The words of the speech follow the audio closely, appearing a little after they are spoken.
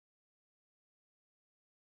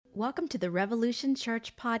Welcome to the Revolution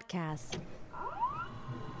Church podcast.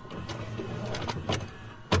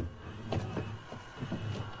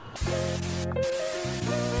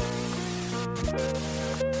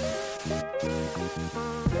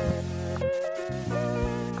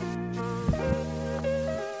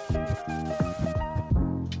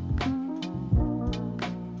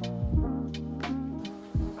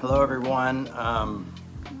 Hello everyone,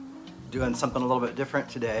 doing something a little bit different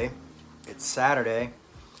today. It's Saturday,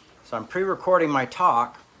 so I'm pre-recording my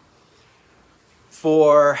talk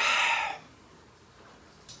for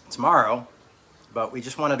tomorrow, but we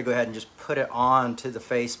just wanted to go ahead and just put it on to the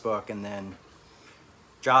Facebook, and then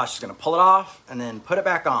Josh is going to pull it off and then put it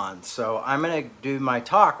back on. So I'm going to do my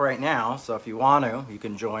talk right now, so if you want to, you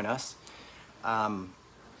can join us.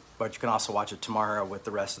 But you can also watch it tomorrow with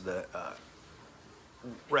the rest of the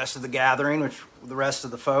gathering, which the rest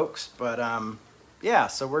of the folks. But yeah,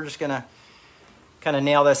 so we're just gonna kind of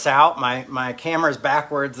nail this out. My camera's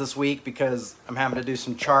backwards this week because I'm having to do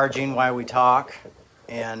some charging while we talk,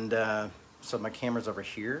 and so my camera's over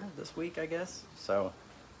here this week, I guess. So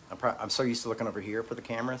I'm so used to looking over here for the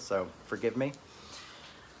camera, so forgive me.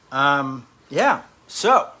 Yeah,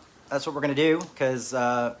 so that's what we're gonna do, because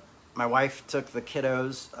my wife took the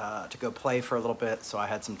kiddos to go play for a little bit, so I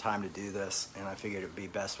had some time to do this, and I figured it would be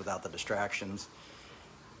best without the distractions,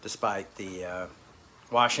 despite the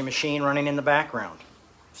washing machine running in the background.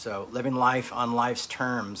 So living life on life's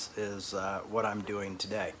terms is what I'm doing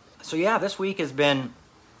today. So yeah, this week has been,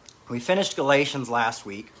 we finished Galatians last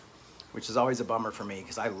week, which is always a bummer for me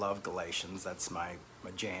because I love Galatians. That's my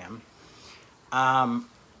jam.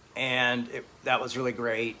 And that was really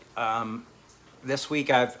great. This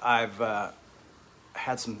week I've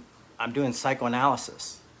had some, I'm doing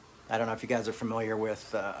psychoanalysis. I don't know if you guys are familiar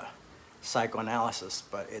with psychoanalysis,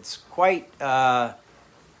 but it's quite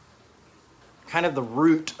kind of the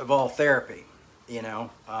root of all therapy, you know.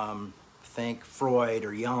 Think Freud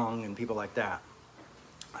or Jung and people like that.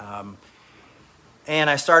 And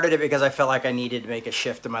I started it because I felt like I needed to make a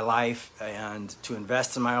shift in my life and to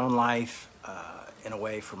invest in my own life in a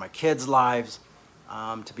way for my kids' lives.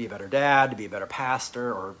 To be a better dad, to be a better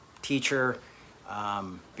pastor or teacher,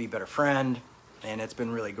 be a better friend, and it's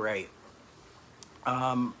been really great.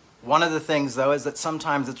 One of the things, though, is that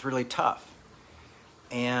sometimes it's really tough.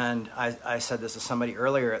 And I said this to somebody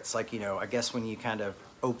earlier, it's like, you know, I guess when you kind of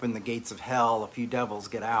open the gates of hell, a few devils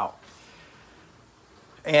get out.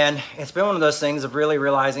 And it's been one of those things of really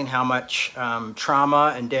realizing how much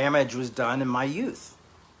trauma and damage was done in my youth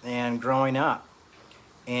and growing up.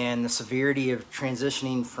 And the severity of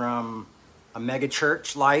transitioning from a mega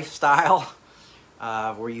church lifestyle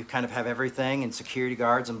where you kind of have everything and security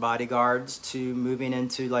guards and bodyguards to moving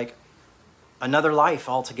into like another life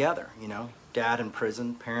altogether, you know, dad in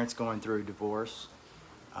prison, parents going through a divorce,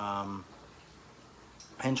 and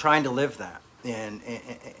trying to live that in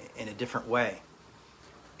a different way.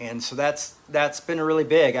 And so that's been really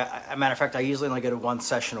big. As a matter of fact, I usually only go to one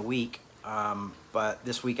session a week. But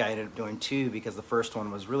this week I ended up doing two because the first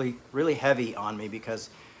one was really, really heavy on me because,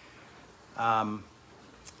 you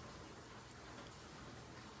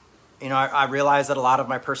know, I realized that a lot of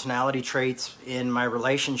my personality traits in my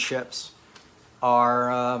relationships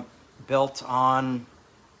are built on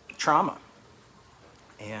trauma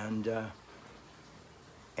and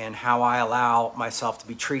how I allow myself to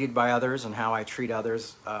be treated by others and how I treat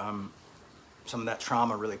others. Some of that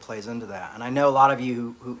trauma really plays into that. And I know a lot of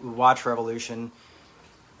you who watch Revolution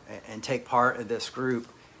and take part in this group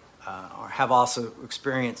have also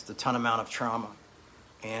experienced a ton amount of trauma.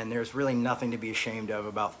 And there's really nothing to be ashamed of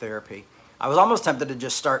about therapy. I was almost tempted to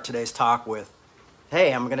just start today's talk with,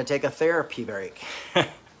 hey, I'm going to take a therapy break.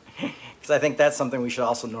 Because I think that's something we should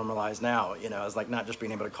also normalize now. You know, it's like not just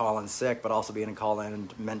being able to call in sick, but also being able to call in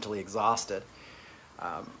mentally exhausted.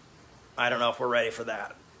 I don't know if we're ready for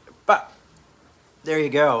that. But there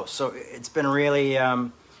you go. So it's been really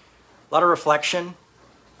a lot of reflection.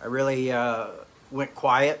 I really went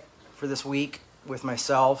quiet for this week with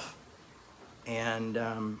myself, and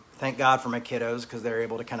thank God for my kiddos because they're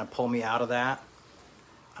able to kind of pull me out of that.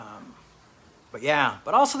 But yeah,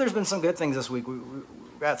 but also there's been some good things this week. We've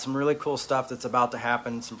got some really cool stuff that's about to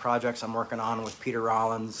happen, some projects I'm working on with Peter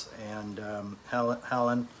Rollins and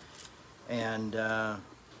Helen, and a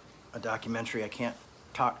documentary I can't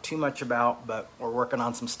talk too much about, but we're working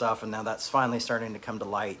on some stuff, and now that's finally starting to come to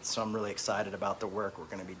light, so I'm really excited about the work we're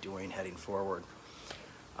going to be doing heading forward.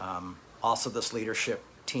 Also, this leadership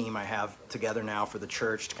team I have together now for the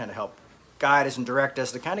church to kind of help guide us and direct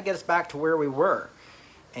us to kind of get us back to where we were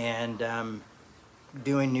and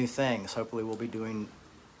doing new things. Hopefully we'll be doing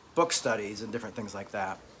book studies and different things like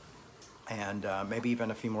that. and maybe even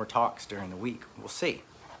a few more talks during the week. We'll see.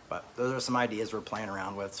 But those are some ideas we're playing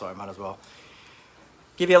around with, so I might as well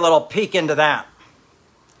give you a little peek into that.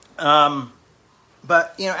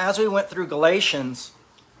 But, as we went through Galatians,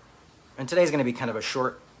 and today's going to be kind of a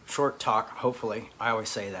short talk, hopefully. I always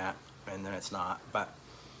say that, and then it's not. But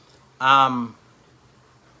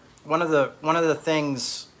one of the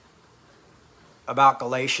things about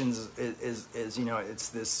Galatians is it's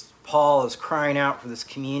this, Paul is crying out for this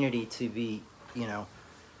community to be,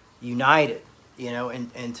 united,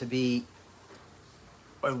 and to be,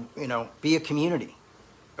 be a community.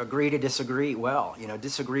 Agree to disagree well,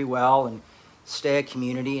 disagree well and stay a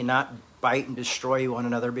community and not bite and destroy one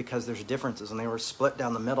another because there's differences. And they were split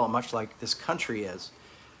down the middle, much like this country is,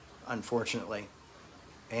 unfortunately.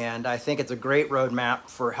 And I think it's a great roadmap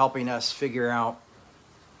for helping us figure out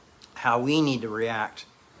how we need to react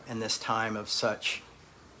in this time of such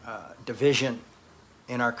division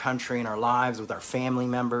in our country, in our lives, with our family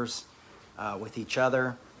members, with each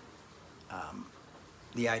other.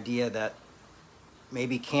 The idea that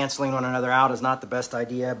maybe canceling one another out is not the best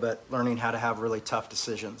idea, but learning how to have really tough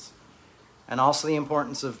decisions. And also the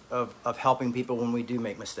importance of helping people when we do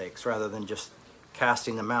make mistakes, rather than just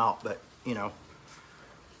casting them out, but,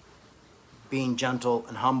 being gentle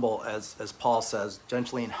and humble, as Paul says,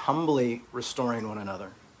 gently and humbly restoring one another.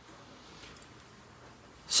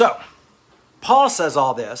 So, Paul says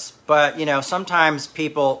all this, but, sometimes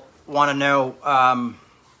people want to know,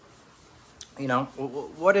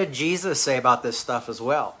 what did Jesus say about this stuff as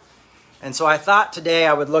well? And so I thought today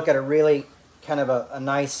I would look at a really kind of a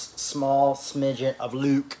nice small smidgen of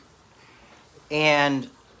Luke, and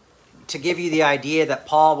to give you the idea that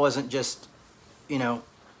Paul wasn't just,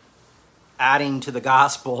 adding to the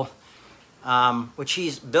gospel, which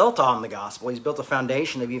he's built on the gospel. He's built a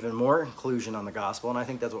foundation of even more inclusion on the gospel, and I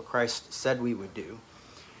think that's what Christ said we would do.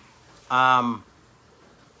 But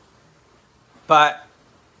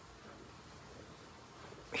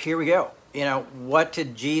here we go. What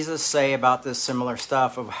did Jesus say about this similar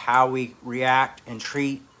stuff of how we react and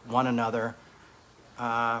treat one another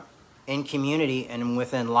in community and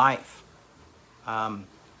within life?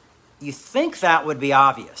 You think that would be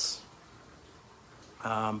obvious.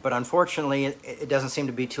 But unfortunately, it doesn't seem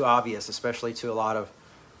to be too obvious, especially to a lot of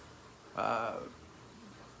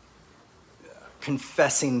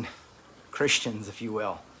confessing Christians, if you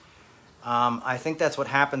will. I think that's what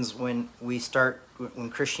happens when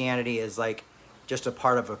Christianity is like just a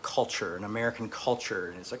part of a culture, an American culture.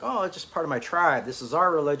 And it's like, oh, it's just part of my tribe. This is our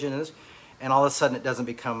religion. And all of a sudden it doesn't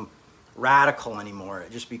become radical anymore.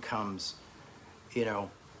 It just becomes,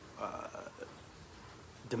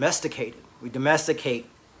 domesticated. We domesticate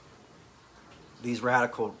these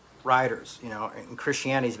radical writers, and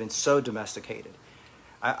Christianity has been so domesticated.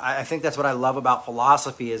 I think that's what I love about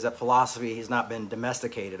philosophy, is that philosophy has not been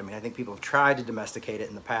domesticated. I mean, I think people have tried to domesticate it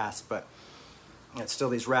in the past, but it's still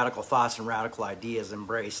these radical thoughts and radical ideas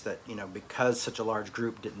embraced that, because such a large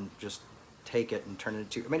group didn't just take it and turn it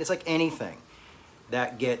into, it's like anything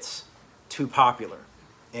that gets too popular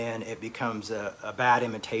and it becomes a bad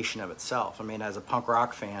imitation of itself. As a punk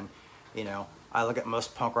rock fan, I look at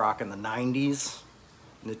most punk rock in the 90s,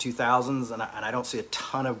 in the 2000s, and I don't see a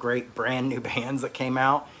ton of great brand new bands that came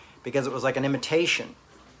out because it was like an imitation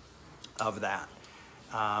of that.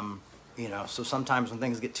 So sometimes when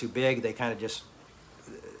things get too big, they kind of just,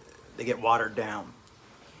 they get watered down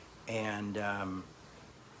and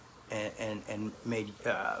made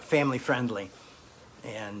family friendly.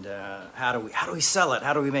 And how do we sell it?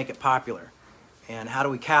 How do we make it popular? And how do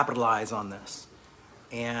we capitalize on this?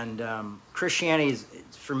 And Christianity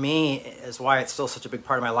for me, is why it's still such a big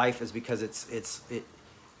part of my life, is because it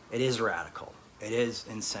is radical, it is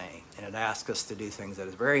insane, and it asks us to do things that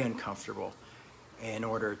is very uncomfortable in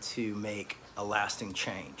order to make a lasting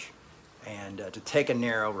change, and to take a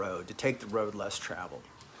narrow road, to take the road less traveled.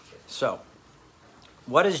 So,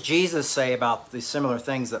 what does Jesus say about the similar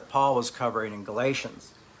things that Paul was covering in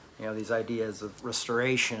Galatians? These ideas of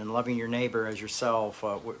restoration and loving your neighbor as yourself,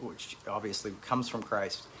 which obviously comes from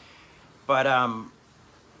Christ. But,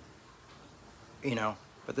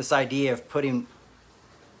 but this idea of putting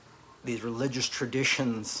these religious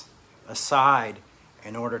traditions aside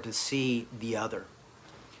in order to see the other.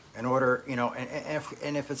 In order,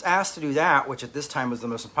 and if it's asked to do that, which at this time was the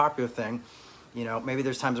most popular thing, maybe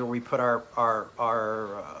there's times where we put our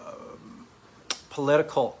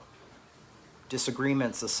political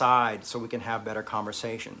disagreements aside so we can have better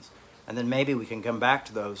conversations. And then maybe we can come back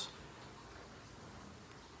to those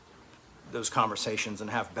conversations and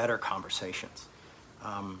have better conversations,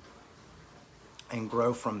 and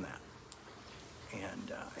grow from that.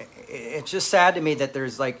 And it's just sad to me that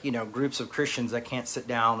there's groups of Christians that can't sit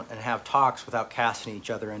down and have talks without casting each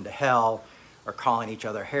other into hell or calling each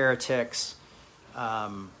other heretics,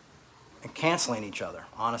 and canceling each other,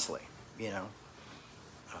 honestly, you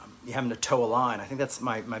having to toe a line. I think that's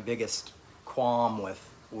my biggest qualm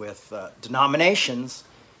with denominations,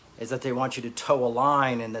 is that they want you to toe a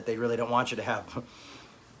line and that they really don't want you to have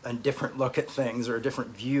a different look at things or a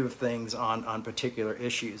different view of things on particular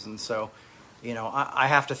issues. And so, I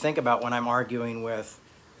have to think about when I'm arguing with,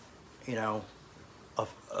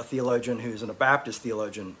 a theologian who's a Baptist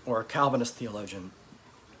theologian or a Calvinist theologian,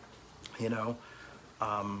 or,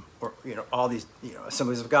 all these,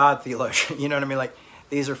 Assemblies of God theologian, you know what I mean? Like,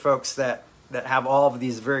 these are folks that have all of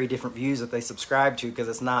these very different views that they subscribe to, because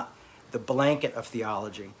it's not the blanket of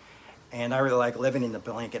theology. And I really like living in the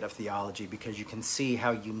blanket of theology, because you can see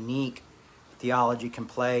how unique theology can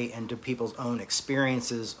play into people's own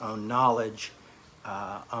experiences, own knowledge,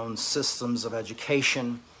 own systems of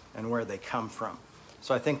education, and where they come from.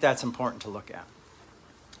 So I think that's important to look at.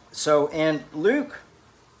 So in Luke,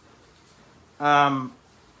 in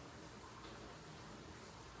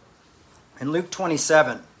Luke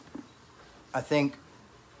 27,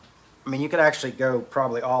 you could actually go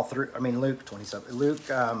probably all through. Luke 27, Luke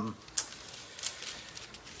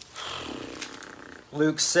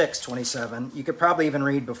 6:27. You could probably even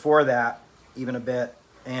read before that, even a bit,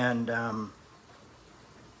 and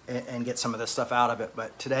get some of this stuff out of it.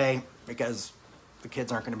 But today, because the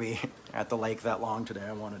kids aren't going to be at the lake that long today,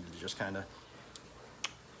 I wanted to just kind of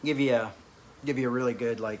give you a really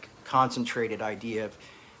good, concentrated idea of,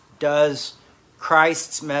 does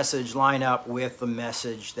Christ's message line up with the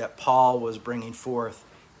message that Paul was bringing forth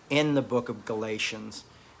in the book of Galatians?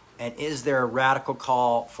 And is there a radical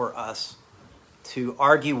call for us to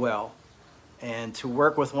argue well and to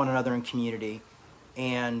work with one another in community,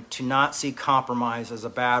 and to not see compromise as a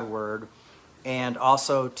bad word, and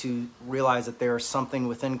also to realize that there is something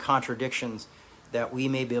within contradictions, that we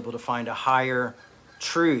may be able to find a higher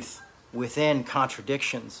truth within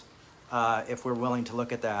contradictions, if we're willing to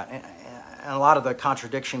look at that. And a lot of the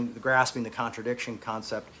grasping the contradiction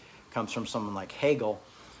concept comes from someone like Hegel.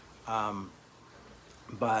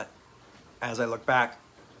 But as I look back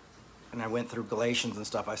and I went through Galatians and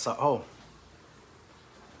stuff, I saw,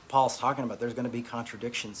 Paul's talking about there's going to be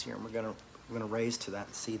contradictions here, and we're going to raise to that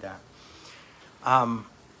and see that.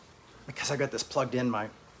 Because I got this plugged in, my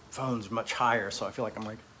phone's much higher, so I feel like I'm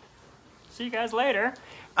like, see you guys later.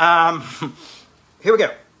 Here we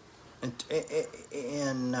go.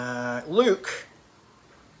 In Luke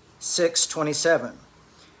 6:27,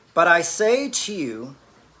 but I say to you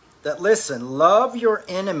that, listen, love your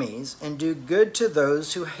enemies and do good to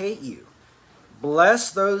those who hate you.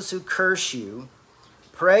 Bless those who curse you.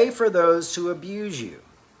 Pray for those who abuse you.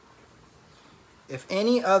 If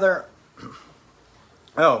another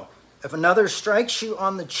strikes you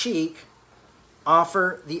on the cheek,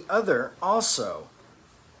 offer the other also.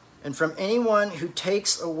 And from anyone who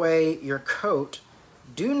takes away your coat,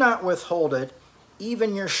 do not withhold it,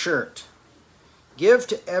 even your shirt. Give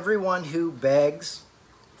to everyone who begs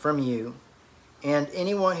from you, and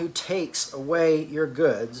anyone who takes away your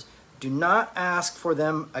goods, do not ask for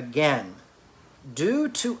them again. Do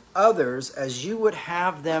to others as you would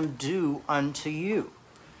have them do unto you.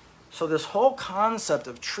 So this whole concept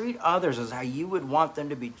of treat others as how you would want them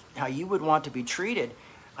to be, how you would want to be treated,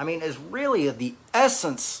 is really the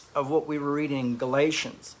essence of what we were reading in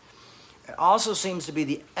Galatians. It also seems to be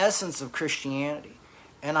the essence of Christianity.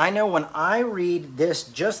 And I know when I read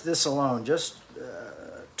this alone,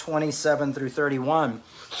 27 through 31,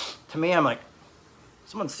 to me, I'm like,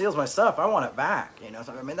 someone steals my stuff, I want it back.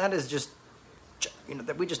 That is just,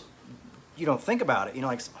 that we just, you don't think about it.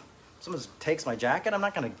 Like someone takes my jacket, I'm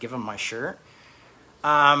not going to give them my shirt.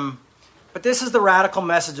 But this is the radical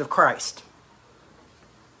message of Christ.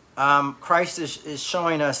 Christ is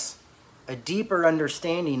showing us a deeper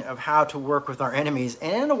understanding of how to work with our enemies,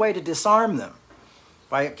 and in a way to disarm them.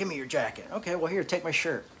 By, give me your jacket. Okay, well here, take my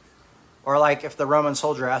shirt. Or like if the Roman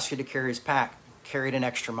soldier asks you to carry his pack, carry it an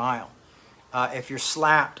extra mile. If you're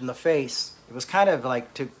slapped in the face, it was kind of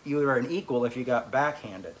like you were an equal if you got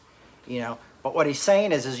backhanded. But what he's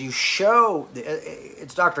saying is you show,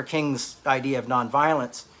 it's Dr. King's idea of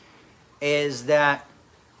nonviolence, is that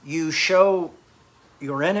you show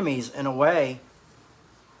your enemies, in a way,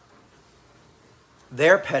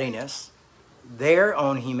 their pettiness, their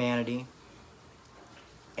own humanity.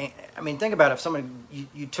 Think about it. If someone,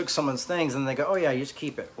 you took someone's things and they go, oh yeah, you just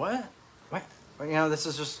keep it. What? This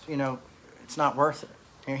is just, it's not worth it.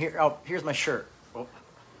 Here's my shirt. Well,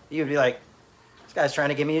 you'd be like, this guy's trying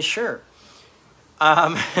to give me his shirt.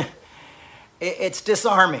 It's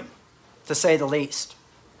disarming, to say the least.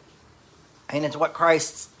 And it's what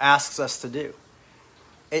Christ asks us to do.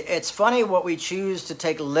 It's funny what we choose to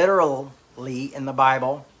take literally in the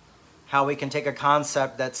Bible, how we can take a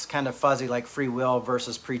concept that's kind of fuzzy like free will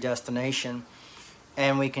versus predestination,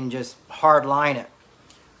 and we can just hard line it.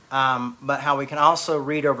 But how we can also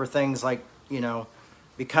read over things like,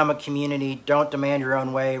 become a community, don't demand your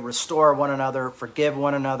own way, restore one another, forgive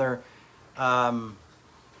one another. All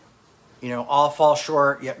fall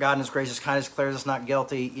short, yet God in his gracious kindness declares us not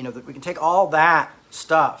guilty. That we can take all that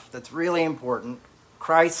stuff that's really important,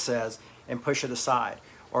 Christ says, and push it aside.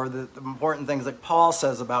 Or the important things that Paul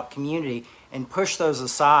says about community and push those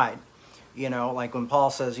aside. Like when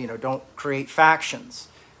Paul says, don't create factions.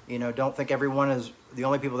 Don't think everyone is, the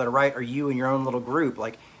only people that are right are you and your own little group.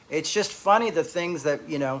 Like, it's just funny the things that,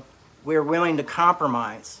 we're willing to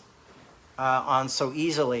compromise on so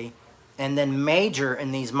easily, and then major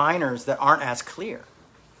in these minors that aren't as clear.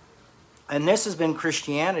 And this has been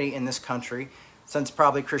Christianity in this country since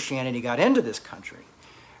probably Christianity got into this country.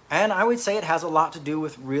 And I would say it has a lot to do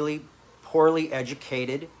with really poorly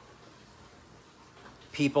educated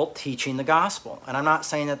people teaching the gospel. And I'm not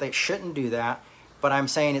saying that they shouldn't do that, but I'm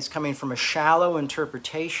saying it's coming from a shallow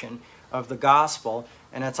interpretation of the gospel,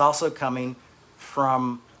 and it's also coming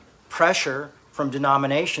from pressure from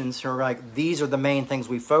denominations who are like, these are the main things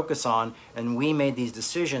we focus on, and we made these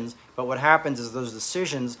decisions. But what happens is those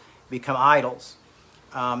decisions become idols.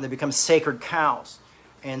 They become sacred cows.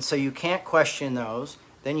 And so you can't question those.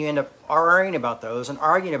 Then you end up arguing about those,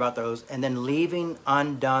 and then leaving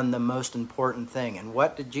undone the most important thing. And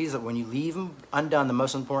what did Jesus, when you leave them undone, the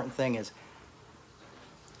most important thing is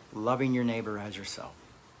loving your neighbor as yourself.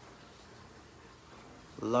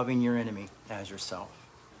 Loving your enemy as yourself.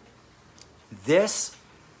 This,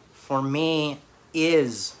 for me,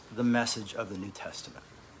 is the message of the New Testament,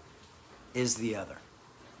 is the other.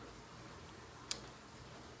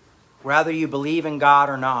 Whether you believe in God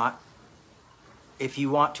or not, if you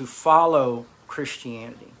want to follow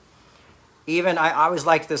Christianity, even, I always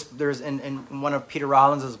like this, there's in one of Peter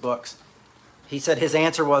Rollins' books, he said his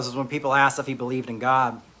answer was when people asked if he believed in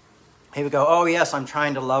God, he would go, oh yes, I'm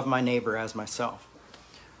trying to love my neighbor as myself.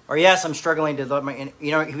 Or yes, I'm struggling to love my,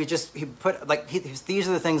 these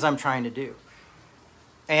are the things I'm trying to do.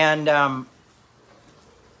 And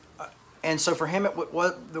so for him,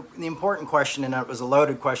 the important question, and it was a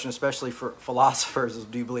loaded question, especially for philosophers, is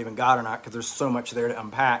do you believe in God or not? Because there's so much there to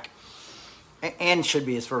unpack. And should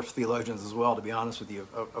be as for theologians as well, to be honest with you,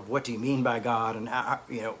 of what do you mean by God, and how,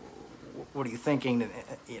 what are you thinking? And,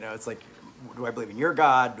 it's like, do I believe in your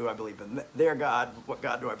God? Do I believe in their God? What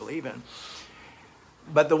God do I believe in?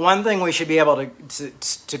 But the one thing we should be able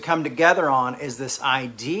to come together on is this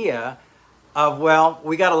idea of, well,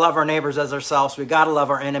 we got to love our neighbors as ourselves, we got to love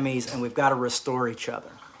our enemies, and we've got to restore each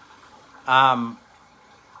other. I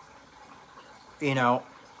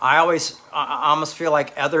almost feel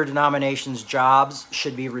like other denominations' jobs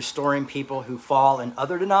should be restoring people who fall in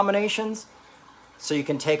other denominations, so you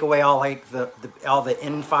can take away all the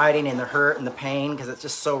infighting and the hurt and the pain, because it's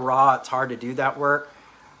just so raw, it's hard to do that work.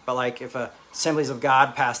 But like if a Assemblies of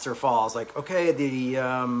God pastor falls, like, okay,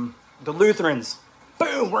 the Lutherans,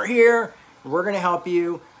 boom, we're here, we're going to help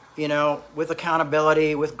you, with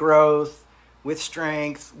accountability, with growth, with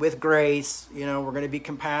strength, with grace. We're going to be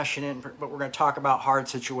compassionate, but we're going to talk about hard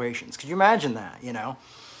situations. Could you imagine that?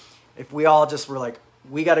 If we all just were like,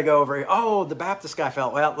 we got to go over, oh, the Baptist guy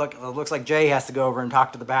fell. Well, look, it looks like Jay has to go over and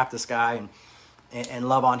talk to the Baptist guy and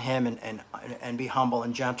love on him and be humble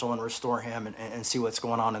and gentle and restore him and see what's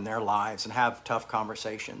going on in their lives and have tough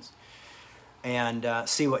conversations and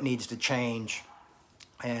see what needs to change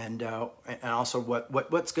and also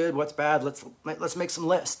what's good, what's bad. Let's make some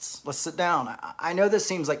lists. Let's sit down. I know this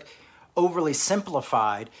seems like overly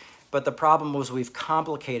simplified, but the problem was we've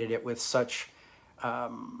complicated it with such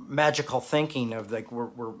magical thinking of like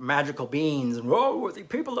we're magical beings and we're the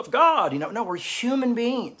people of God. No, we're human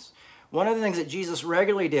beings. One of the things that Jesus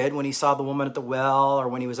regularly did when he saw the woman at the well, or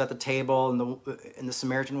when he was at the table and the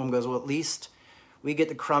Samaritan woman goes, well, at least we get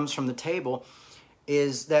the crumbs from the table,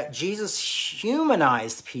 is that Jesus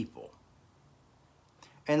humanized people.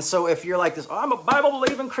 And so if you're like this, oh, I'm a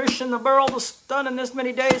Bible-believing Christian, the world was done in this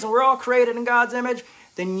many days, and we're all created in God's image,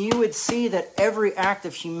 then you would see that every act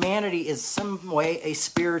of humanity is some way a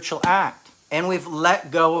spiritual act. And we've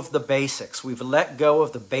let go of the basics. We've let go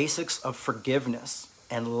of the basics of forgiveness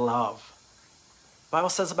and love. The Bible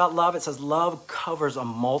says about love, it says love covers a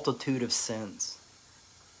multitude of sins.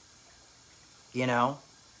 We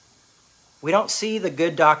don't see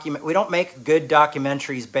we don't make good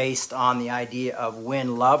documentaries based on the idea of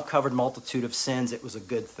when love covered multitude of sins, it was a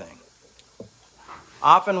good thing.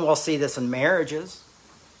 Often we'll see this in marriages.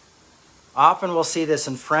 Often we'll see this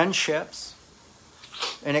in friendships.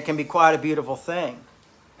 And it can be quite a beautiful thing.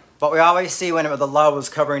 But we always see when the love was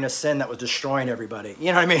covering a sin that was destroying everybody.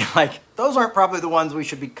 You know what I mean? Like, those aren't probably the ones we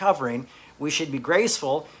should be covering. We should be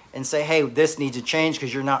graceful and say, hey, this needs to change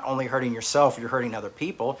because you're not only hurting yourself, you're hurting other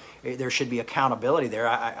people. There should be accountability there.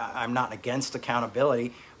 I'm not against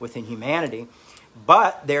accountability within humanity.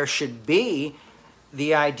 But there should be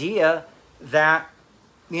the idea that,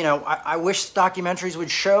 you know, I wish documentaries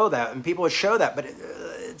would show that and people would show that, but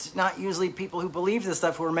it's not usually people who believe this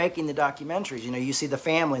stuff who are making the documentaries. You know, you see the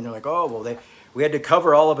family and they're like, oh, well, we had to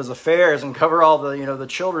cover all of his affairs and cover all the, you know, the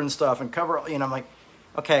children's stuff and cover, you know, I'm like,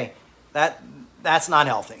 okay, that's not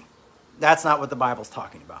healthy. That's not what the Bible's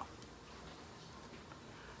talking about.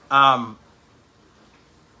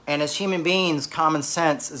 And as human beings, common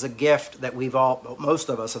sense is a gift that most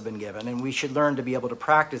of us have been given, and we should learn to be able to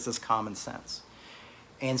practice this common sense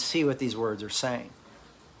and see what these words are saying.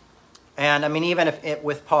 And I mean, even if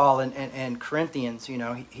with Paul and Corinthians, you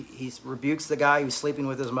know, he rebukes the guy who's sleeping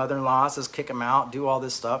with his mother-in-law, says kick him out, do all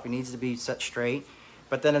this stuff. He needs to be set straight.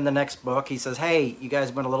 But then in the next book, he says, hey, you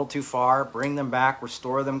guys went a little too far. Bring them back,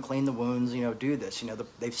 restore them, clean the wounds, you know, do this. You know,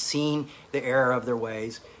 they've seen the error of their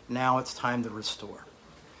ways. Now it's time to restore.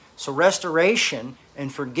 So restoration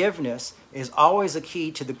and forgiveness is always a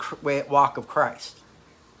key to the walk of Christ.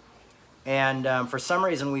 And for some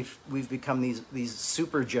reason, we've become these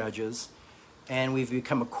super judges, and we've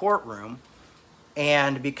become a courtroom.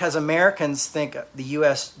 And because Americans think the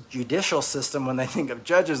U.S. judicial system, when they think of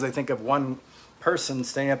judges, they think of one person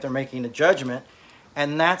standing up there making a judgment.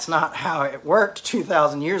 And that's not how it worked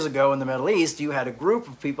 2,000 years ago in the Middle East. You had a group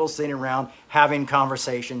of people sitting around having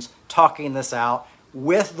conversations, talking this out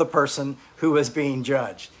with the person who was being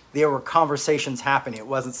judged. There were conversations happening. It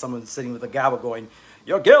wasn't someone sitting with a gavel going,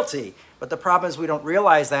 you're guilty. But the problem is we don't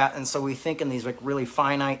realize that, and so we think in these like really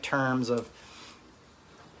finite terms of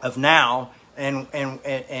now. And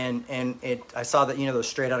I saw that, you know, those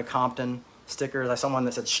Straight Outta Compton stickers. I saw one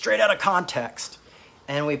that said straight out of context.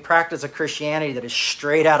 And we practice a Christianity that is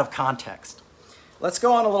straight out of context. Let's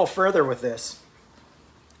go on a little further with this.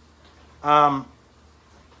 In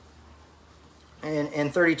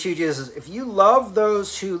 32, Jesus says, if you love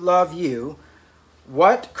those who love you,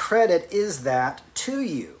 what credit is that to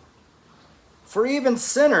you? For even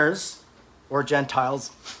sinners, or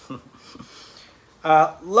Gentiles,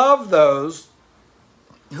 love those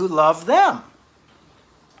who love them.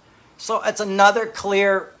 So it's another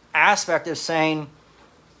clear aspect of saying,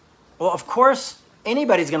 well, of course,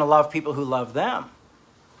 anybody's going to love people who love them.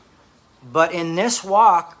 But in this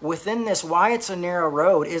walk, within this, why it's a narrow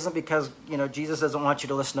road isn't because, you know, Jesus doesn't want you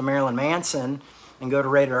to listen to Marilyn Manson and go to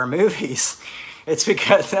rated R movies. It's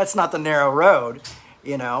because that's not the narrow road,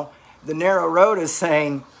 you know. The narrow road is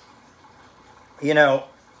saying, you know,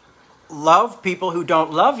 love people who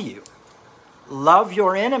don't love you. Love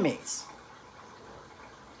your enemies.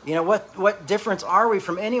 You know, what difference are we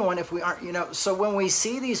from anyone if we aren't, you know? So when we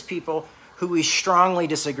see these people who we strongly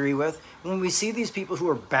disagree with, when we see these people who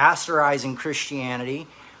are bastardizing Christianity,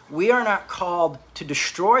 we are not called to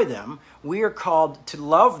destroy them. We are called to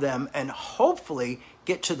love them and hopefully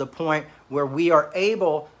get to the point where we are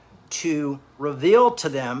able to reveal to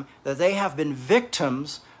them that they have been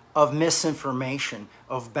victims of misinformation,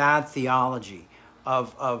 of bad theology,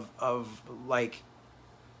 of like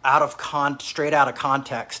straight out of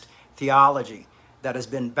context theology that has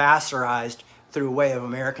been bastardized through a way of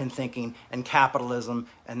American thinking and capitalism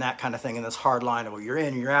and that kind of thing, and this hard line of, well, you're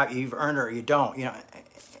in, you're out, you've earned it or you don't. You know,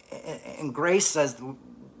 and grace says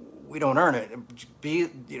we don't earn it. You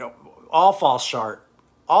know, all fall short.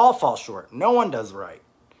 All fall short. No one does right.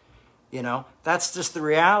 You know, that's just the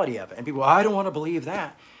reality of it. And people, well, I don't want to believe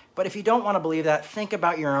that. But if you don't want to believe that, think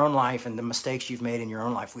about your own life and the mistakes you've made in your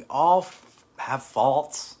own life. We all have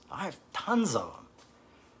faults. I have tons of them.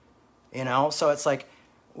 You know, so it's like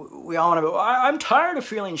we all want to go, I'm tired of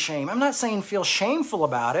feeling shame. I'm not saying feel shameful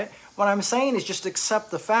about it. What I'm saying is just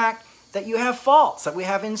accept the fact that you have faults, that we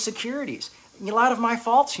have insecurities. A lot of my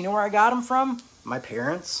faults, you know where I got them from? My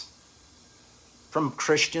parents, from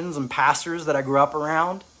Christians and pastors that I grew up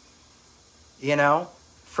around, you know,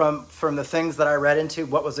 from the things that I read into,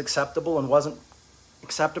 what was acceptable and wasn't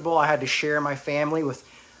acceptable. I had to share my family with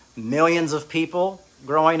millions of people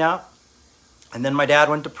growing up. And then my dad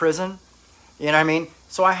went to prison. You know what I mean?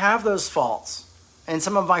 So I have those faults. And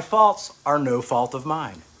some of my faults are no fault of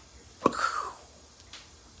mine.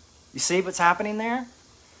 You see what's happening there?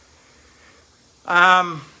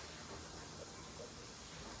 And,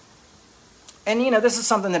 you know, this is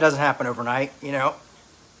something that doesn't happen overnight, you know.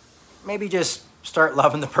 Maybe just start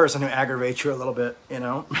loving the person who aggravates you a little bit, you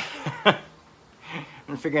know?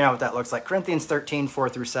 And figuring out what that looks like. Corinthians 13,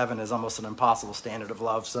 4-7 is almost an impossible standard of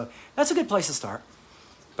love. So that's a good place to start.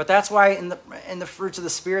 But that's why in the fruits of the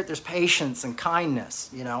Spirit, there's patience and kindness,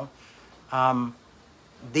 you know?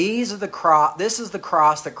 This is the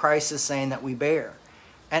cross that Christ is saying that we bear.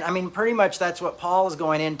 And I mean, pretty much that's what Paul is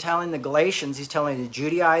going in telling the Galatians. He's telling the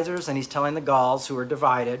Judaizers and he's telling the Gauls who are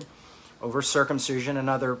divided over circumcision and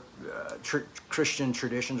other Christian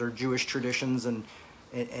traditions or Jewish traditions and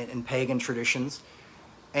pagan traditions.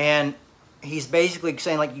 And he's basically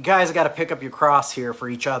saying, like, you guys got to pick up your cross here for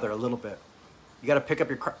each other a little bit. You got to pick up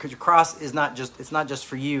because your cross is not just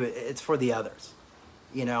for you, it's for the others,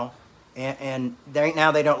 you know? And right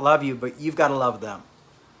now they don't love you, but you've got to love them.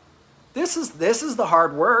 This is the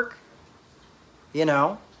hard work, you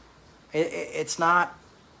know? It's not,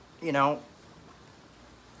 you know,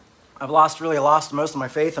 I've lost most of my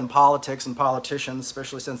faith in politics and politicians,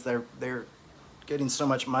 especially since they're getting so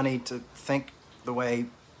much money to think the way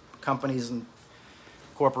companies and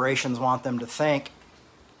corporations want them to think,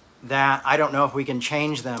 that I don't know if we can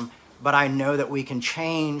change them, but I know that we can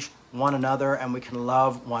change one another and we can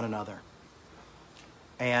love one another.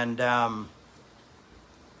 And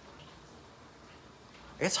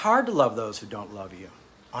it's hard to love those who don't love you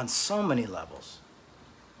on so many levels.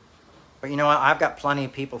 But you know what? I've got plenty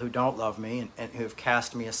of people who don't love me and who have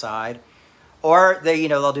cast me aside. Or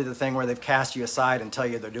they'll do the thing where they've cast you aside and tell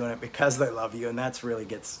you they're doing it because they love you, and that's really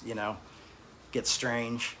gets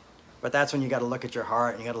strange. But that's when you got to look at your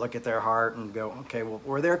heart, and you got to look at their heart and go, okay, well,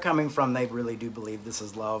 where they're coming from, they really do believe this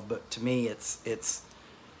is love. But to me, it's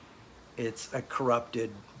a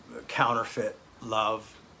corrupted, counterfeit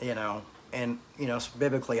love, you know. And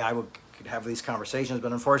biblically, I could have these conversations,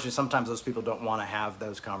 but unfortunately, sometimes those people don't want to have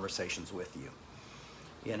those conversations with you,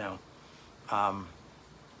 you know.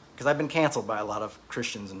 Because I've been canceled by a lot of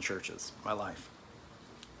Christians and churches in my life.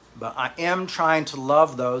 But I am trying to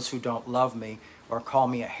love those who don't love me or call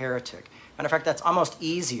me a heretic. Matter of fact, that's almost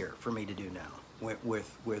easier for me to do now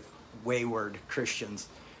with wayward Christians.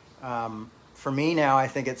 For me now, I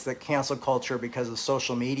think it's the cancel culture because of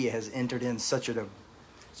social media has entered in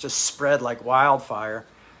it's just spread like wildfire.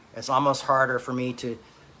 It's almost harder for me to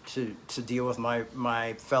deal with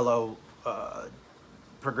my fellow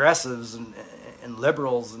progressives and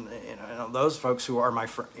liberals and those folks who are my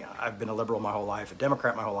friends. I've been a liberal my whole life, a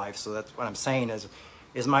Democrat my whole life, so that's what I'm saying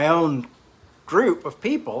is my own group of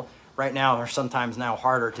people right now are sometimes now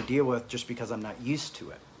harder to deal with just because I'm not used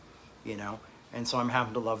to it, you know. And so I'm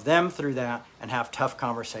having to love them through that and have tough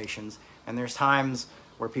conversations. And there's times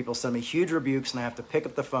where people send me huge rebukes and I have to pick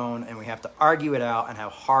up the phone and we have to argue it out and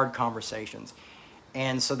have hard conversations.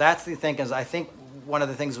 And so that's the thing, is I think one of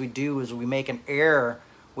the things we do is we make an error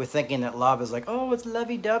with thinking that love is like, oh, it's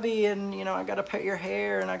lovey-dovey and, I got to pet your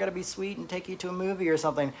hair and I got to be sweet and take you to a movie or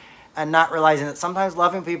something, and not realizing that sometimes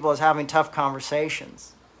loving people is having tough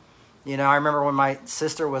conversations. I remember when my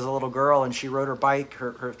sister was a little girl and she rode her bike,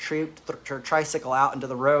 her tricycle out into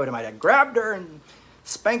the road, and my dad grabbed her and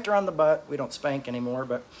spanked her on the butt. We don't spank anymore,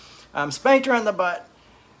 but spanked her on the butt.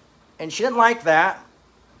 And she didn't like that,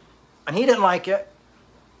 and he didn't like it.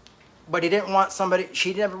 But she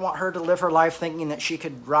didn't want her to live her life thinking that she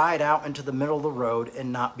could ride out into the middle of the road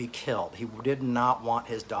and not be killed. He did not want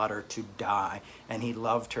his daughter to die, and he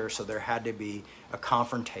loved her, so there had to be a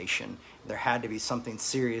confrontation. There had to be something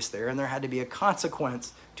serious there, and there had to be a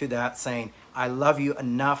consequence to that, saying, I love you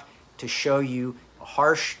enough to show you a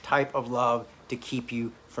harsh type of love to keep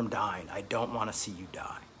you from dying. I don't want to see you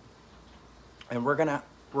die. And we're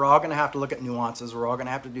all going to have to look at nuances. We're all going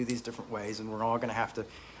to have to do these different ways, and we're all going to have to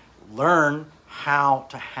learn how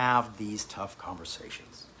to have these tough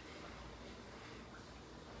conversations.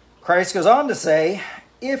 Christ goes on to say,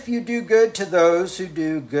 if you do good to those who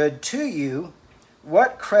do good to you,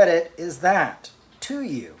 what credit is that to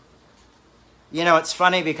you? It's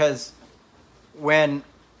funny because when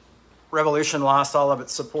Revolution lost all of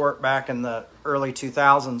its support back in the early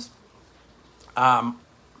 2000s,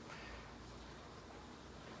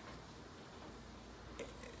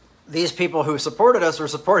 these people who supported us were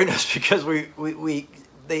supporting us because we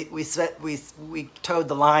towed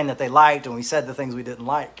the line that they liked, and we said the things we didn't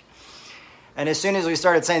like. And as soon as we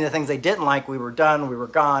started saying the things they didn't like, we were done, we were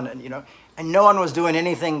gone, and no one was doing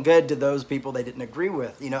anything good to those people they didn't agree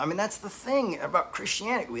with. That's the thing about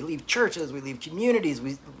Christianity. We leave churches, we leave communities,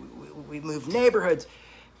 we move neighborhoods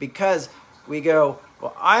because we go,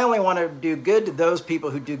 well, I only want to do good to those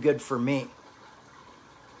people who do good for me.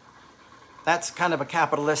 That's kind of a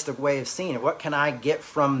capitalistic way of seeing it. What can I get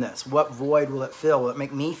from this? What void will it fill? Will it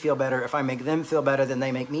make me feel better? If I make them feel better, then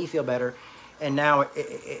they make me feel better. and now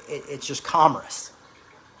it's just commerce.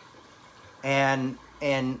 And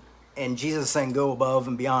Jesus is saying, go above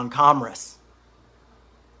and beyond commerce.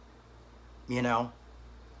 You know?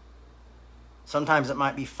 Sometimes it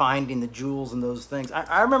might be finding the jewels in those things.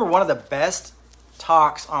 I remember one of the best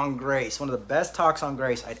talks on grace,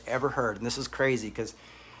 I'd ever heard. And this is crazy because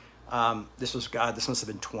this must have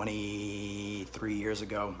been 23 years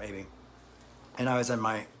ago, maybe. And I was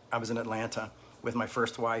in Atlanta with my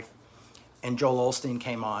first wife, and Joel Osteen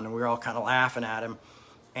came on, and we were all kind of laughing at him.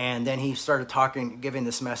 And then he started giving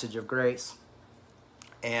this message of grace.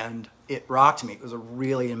 And it rocked me. It was a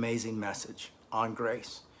really amazing message on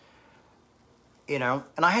grace. You know,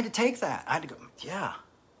 and I had to take that. I had to go, yeah,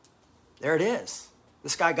 there it is.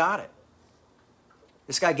 This guy got it.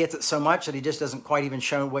 This guy gets it so much that he just doesn't quite even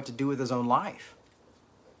show what to do with his own life.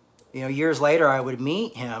 You know, years later, I would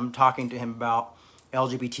meet him, talking to him about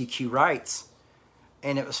LGBTQ rights.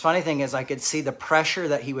 And it was funny thing is I could see the pressure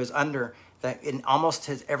that he was under, that in almost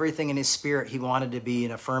everything in his spirit, he wanted to be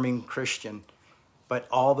an affirming Christian. But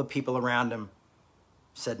all the people around him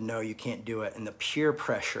said, no, you can't do it. And the peer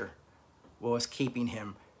pressure was keeping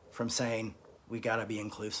him from saying, we got to be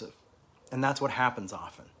inclusive. And that's what happens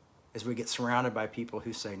often, is we get surrounded by people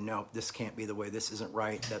who say, no, this can't be the way, this isn't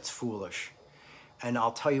right, that's foolish. And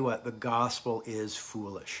I'll tell you what, the gospel is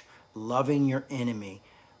foolish. Loving your enemy,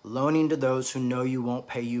 loaning to those who know you won't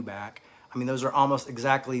pay you back. I mean, those are almost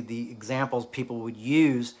exactly the examples people would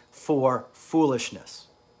use for foolishness.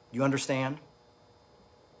 You understand?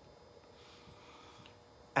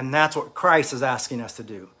 And that's what Christ is asking us to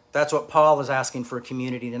do. That's what Paul is asking for a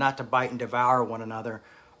community, to not to bite and devour one another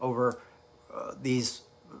over these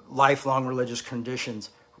lifelong religious traditions,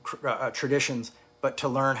 but to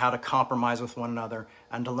learn how to compromise with one another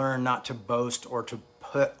and to learn not to boast or to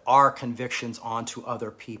put our convictions onto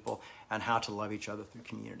other people, and how to love each other through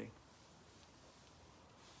community.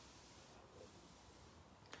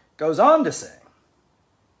 Goes on to say,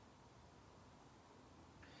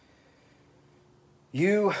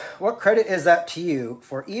 what credit is that to you?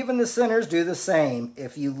 For even the sinners do the same.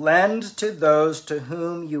 If you lend to those to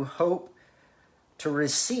whom you hope to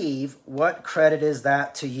receive, what credit is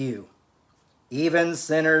that to you? Even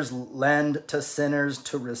sinners lend to sinners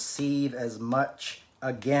to receive as much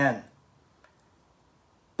again.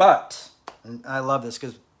 But, and I love this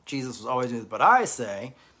because Jesus was always doing this, but I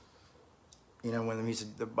say, you know, when he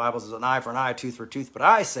said the Bible says an eye for an eye, tooth for a tooth, but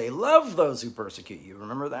I say, love those who persecute you.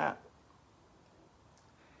 Remember that?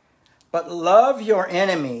 But love your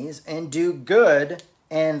enemies and do good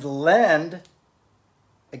and lend,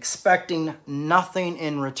 expecting nothing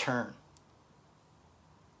in return.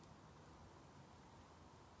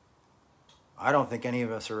 I don't think any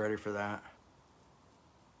of us are ready for that.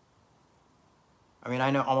 I mean,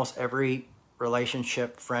 I know almost every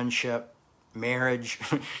relationship, friendship, marriage,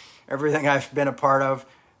 everything I've been a part of,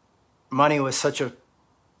 money was such a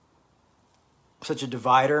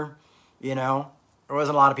divider, you know. There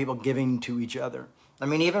wasn't a lot of people giving to each other. I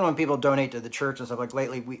mean, even when people donate to the church and stuff, like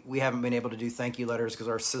lately, we haven't been able to do thank you letters because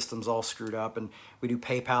our system's all screwed up, and we do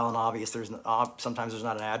PayPal, and obvious sometimes there's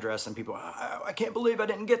not an address, and people, I can't believe I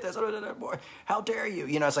didn't get this. Boy, how dare you?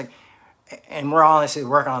 You know, it's like, and we're honestly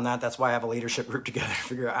working on that. That's why I have a leadership group together to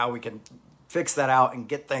figure out how we can fix that out and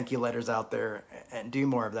get thank you letters out there and do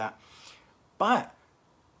more of that. But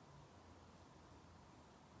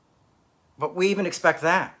we even expect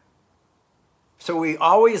that. So we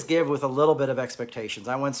always give with a little bit of expectations.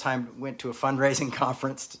 I went to a fundraising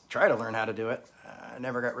conference to try to learn how to do it. I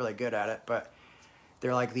never got really good at it, but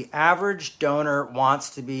they're like, the average donor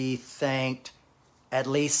wants to be thanked at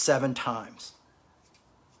least 7 times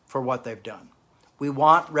for what they've done. We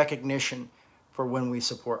want recognition for when we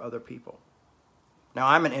support other people. Now,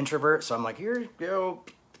 I'm an introvert, so I'm like, here you go.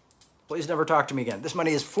 Please never talk to me again. This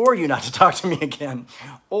money is for you not to talk to me again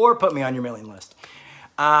or put me on your mailing list.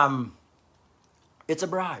 It's a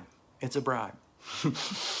bribe. It's a bribe.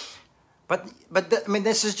 But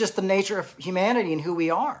this is just the nature of humanity and who we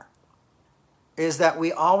are, is that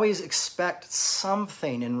we always expect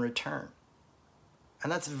something in return.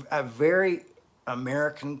 And that's a very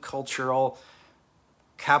American cultural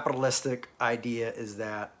capitalistic idea, is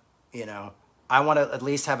that, you know, I want to at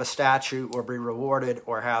least have a statue or be rewarded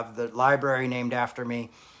or have the library named after me,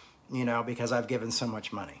 you know, because I've given so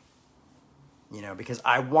much money. You know, because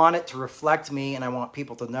I want it to reflect me and I want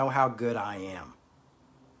people to know how good I am.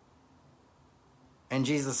 And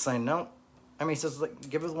Jesus is saying, no. I mean, he says,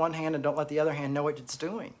 give with one hand and don't let the other hand know what it's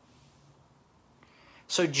doing.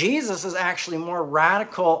 So Jesus is actually more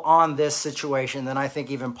radical on this situation than I think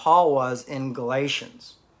even Paul was in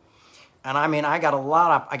Galatians. And I mean, I get a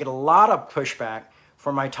lot of pushback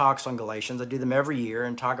for my talks on Galatians. I do them every year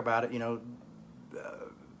and talk about it,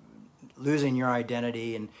 losing your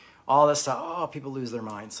identity and all this stuff. Oh, people lose their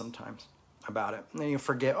minds sometimes about it. And then you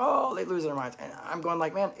forget, they lose their minds. And I'm going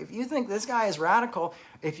like, man, if you think this guy is radical,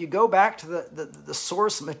 if you go back to the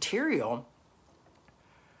source material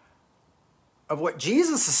of what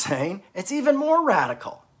Jesus is saying, it's even more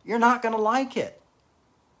radical. You're not going to like it,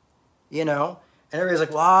 And everybody's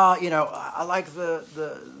like, well, I like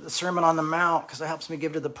the Sermon on the Mount because it helps me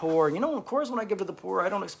give to the poor. Of course, when I give to the poor, I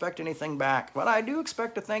don't expect anything back. But I do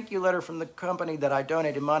expect a thank you letter from the company that I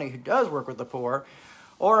donated money who does work with the poor.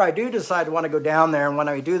 Or I do decide to want to go down there, and when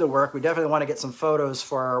I do the work, we definitely want to get some photos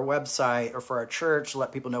for our website or for our church to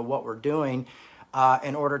let people know what we're doing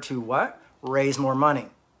in order to what? Raise more money.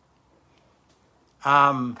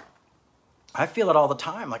 I feel it all the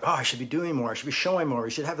time. Like, I should be doing more. I should be showing more.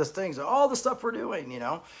 We should have this thing. So all the stuff we're doing,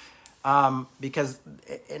 because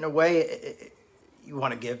in a way, you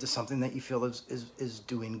want to give to something that you feel is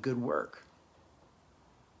doing good work.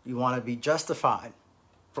 You want to be justified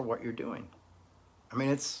for what you're doing.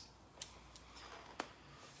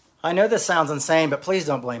 I know this sounds insane, but please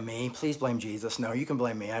don't blame me. Please blame Jesus. No, you can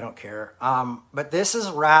blame me. I don't care. But this is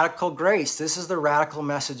radical grace. This is the radical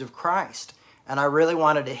message of Christ. And I really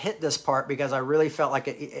wanted to hit this part because I really felt like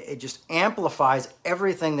it just amplifies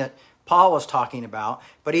everything that Paul was talking about,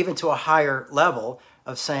 but even to a higher level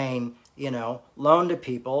of saying, loan to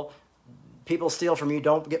people. People steal from you,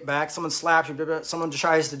 don't get back. Someone slaps you, someone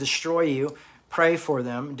tries to destroy you, pray for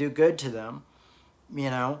them, do good to them,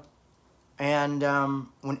 And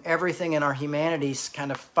when everything in our humanity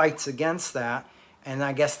kind of fights against that, and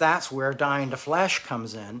I guess that's where dying to flesh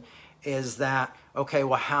comes in, is that, okay,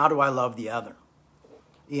 well, how do I love the other?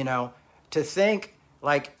 To think,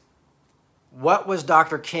 like, what was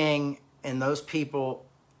Dr. King and those people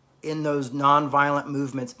in those nonviolent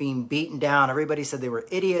movements being beaten down? Everybody said they were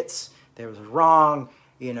idiots, they was wrong,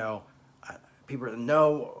 people were,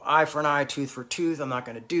 no, eye for an eye, tooth for tooth, I'm not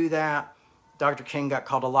going to do that. Dr. King got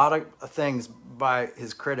called a lot of things by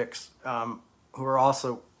his critics, who are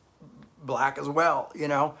also black as well,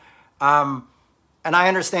 And I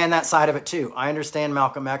understand that side of it too. I understand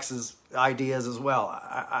Malcolm X's ideas as well.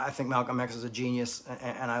 I think Malcolm X is a genius,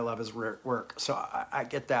 and I love his work. So I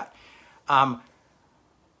get that.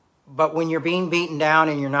 But when you're being beaten down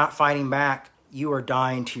and you're not fighting back, you are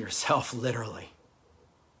dying to yourself, literally.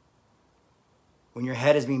 When your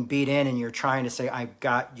head is being beat in and you're trying to say,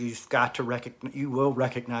 you've got to recognize, you will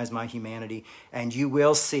recognize my humanity, and you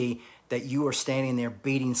will see that you are standing there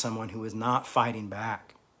beating someone who is not fighting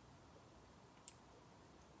back.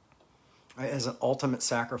 As an ultimate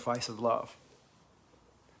sacrifice of love.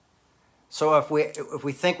 So if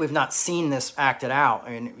we think we've not seen this acted out,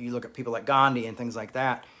 and you look at people like Gandhi and things like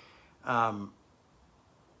that, and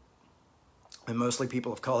mostly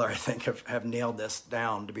people of color, I think, have nailed this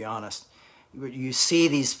down, to be honest. You see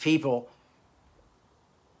these people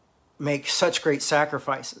make such great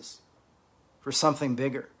sacrifices for something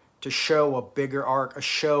bigger, to show a bigger arc, to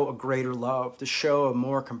show a greater love, to show a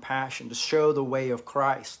more compassion, to show the way of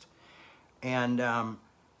Christ. And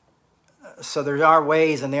so there are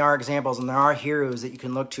ways, and there are examples, and there are heroes that you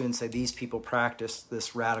can look to and say, these people practice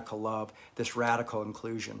this radical love, this radical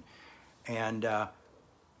inclusion. And, and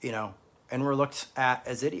we're looked at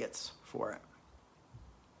as idiots for it.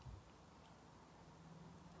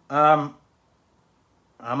 I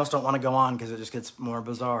almost don't want to go on because it just gets more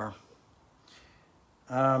bizarre.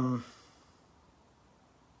 But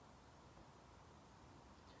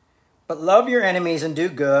love your enemies and do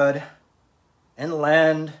good, and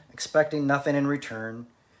lend, expecting nothing in return.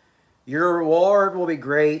 Your reward will be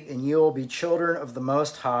great, and you will be children of the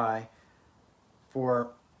Most High, for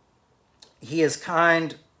he is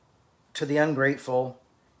kind to the ungrateful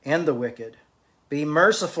and the wicked. Be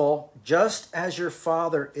merciful, just as your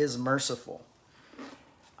Father is merciful.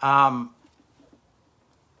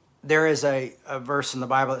 There is a verse in the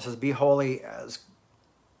Bible that says, be holy as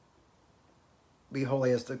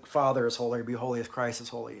the Father is holy, be holy as Christ is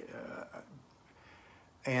holy.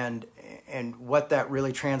 And what that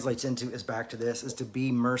really translates into is back to this, is to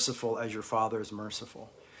be merciful as your Father is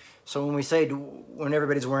merciful. So when we say, when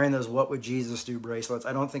everybody's wearing those "What would Jesus do" bracelets,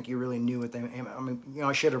 I don't think you really knew what they meant. I mean,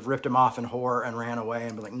 I should have ripped them off in horror and ran away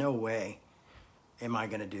and be like, no way am I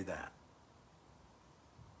going to do that.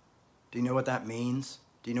 Do you know what that means?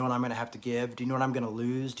 Do you know what I'm going to have to give? Do you know what I'm going to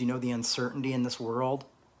lose? Do you know the uncertainty in this world?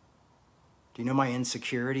 Do you know my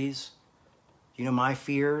insecurities? Do you know my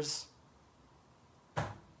fears?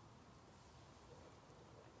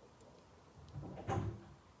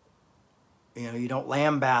 You don't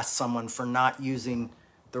lambaste someone for not using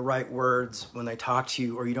the right words when they talk to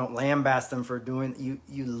you, or you don't lambast them for doing,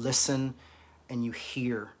 you listen and you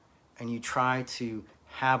hear and you try to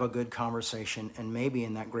have a good conversation, and maybe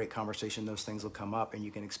in that great conversation those things will come up and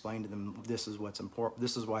you can explain to them, this is what's important,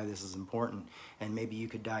 this is why this is important, and maybe you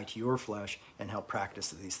could die to your flesh and help practice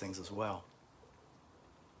these things as well.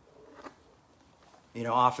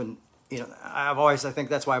 Often, I think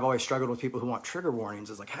that's why I've always struggled with people who want trigger warnings.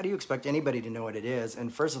 It's like, how do you expect anybody to know what it is?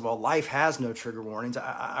 And first of all, life has no trigger warnings.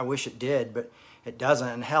 I wish it did, but it doesn't.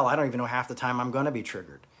 And hell, I don't even know half the time I'm going to be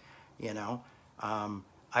triggered.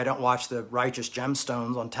 I don't watch the Righteous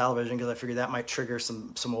Gemstones on television because I figure that might trigger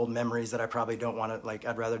some old memories that I probably don't want to,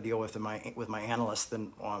 I'd rather deal with my analyst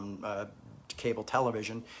than on cable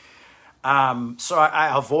television. So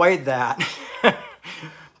I avoid that.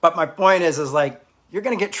 But my point is you're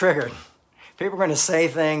going to get triggered. People are going to say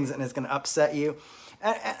things and it's going to upset you.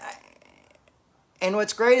 And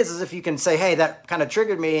what's great is if you can say, hey, that kind of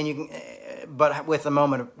triggered me, and you can, but with a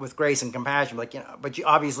moment with grace and compassion, but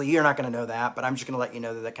obviously you're not going to know that, but I'm just going to let you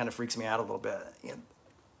know that kind of freaks me out a little bit.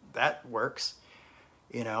 That works,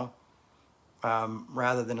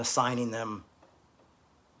 rather than assigning them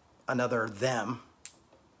another them,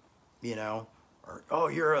 or, oh,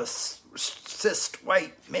 you're a cis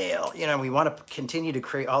white male. We want to continue to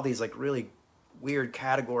create all these really weird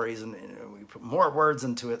categories, and we put more words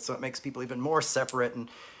into it, so it makes people even more separate and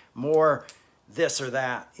more this or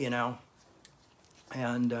that,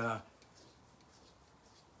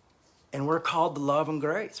 and we're called to love and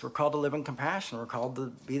grace. We're called to live in compassion. We're called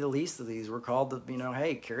to be the least of these. We're called to,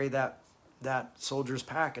 hey, carry that soldier's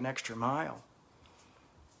pack an extra mile.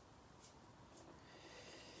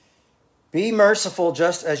 Be merciful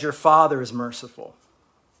just as your Father is merciful.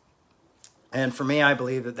 And for me, I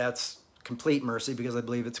believe that that's complete mercy, because I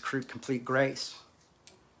believe it's complete grace.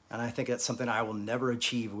 And I think that's something I will never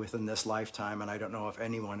achieve within this lifetime, and I don't know if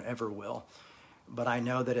anyone ever will. But I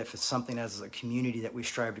know that if it's something as a community that we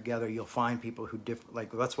strive together, you'll find people who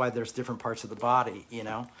that's why there's different parts of the body,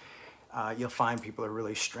 you'll find people are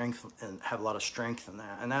really have a lot of strength in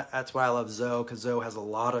that. And that's why I love Zoe, because Zoe has a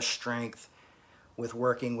lot of strength with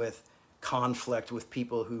working with conflict with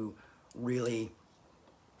people who really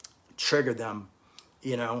trigger them,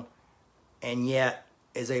 and yet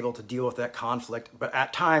is able to deal with that conflict. But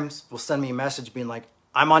at times will send me a message being like,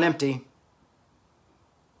 I'm on empty.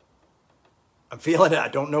 I'm feeling it. I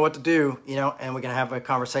don't know what to do, and we can have a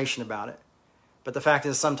conversation about it. But the fact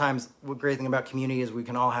is, sometimes the great thing about community is we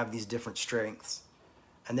can all have these different strengths.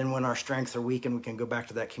 And then when our strengths are weakened, we can go back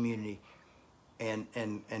to that community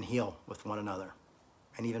and heal with one another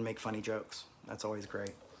and even make funny jokes. That's always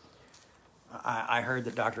great. I heard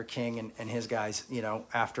that Dr. King and his guys,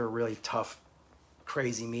 after really tough,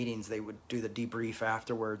 crazy meetings, they would do the debrief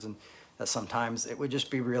afterwards, and that sometimes it would just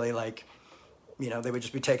be really they would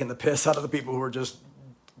just be taking the piss out of the people who were just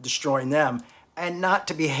destroying them. And not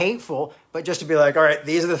to be hateful, but just to be like, all right,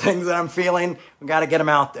 these are the things that I'm feeling. We got to get them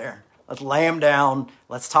out there. Let's lay them down.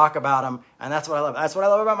 Let's talk about them. And that's what I love. That's what I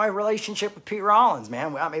love about my relationship with Pete Rollins,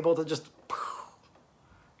 man. I'm able to just,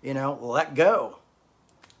 let go,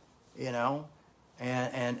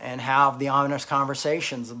 and have the honest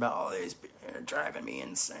conversations about, oh, these people are driving me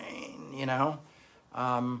insane,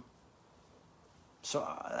 So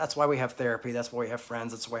that's why we have therapy. That's why we have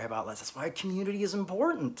friends. That's why we have outlets. That's why community is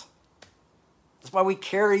important. That's why we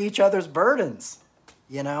carry each other's burdens,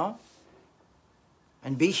 and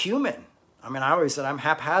be human. I mean, I always said I'm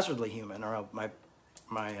haphazardly human, or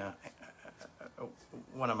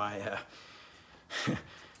one of my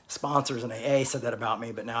sponsors in AA said that about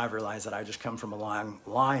me, but now I've realized that I just come from a long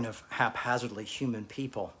line of haphazardly human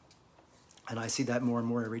people. And I see that more and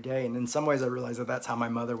more every day. And in some ways, I realize that that's how my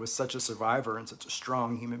mother was such a survivor and such a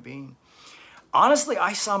strong human being. Honestly,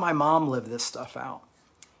 I saw my mom live this stuff out.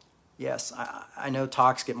 Yes, I know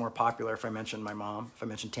talks get more popular if I mention my mom, if I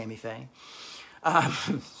mention Tammy Faye.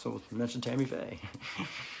 So mention Tammy Faye.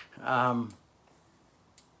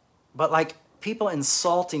 But people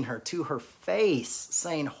insulting her to her face,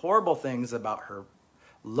 saying horrible things about her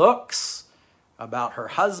looks, about her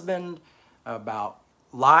husband, about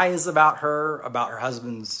lies about her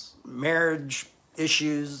husband's marriage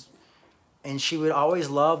issues, and she would always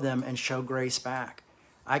love them and show grace back.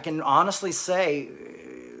 I can honestly say,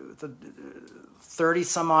 the 30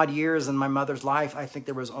 some odd years in my mother's life, I think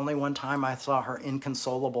there was only one time I saw her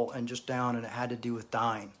inconsolable and just down, and it had to do with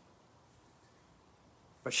dying.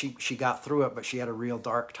 But she got through it, but she had a real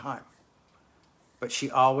dark time. But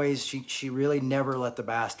she really never let the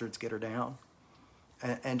bastards get her down,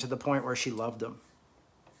 and to the point where she loved them.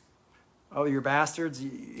 Oh, you're bastards,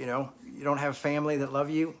 you don't have family that love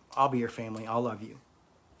you? I'll be your family, I'll love you.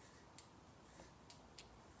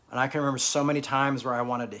 And I can remember so many times where I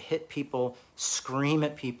wanted to hit people, scream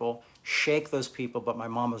at people, shake those people, but my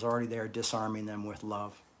mom was already there disarming them with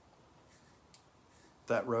love.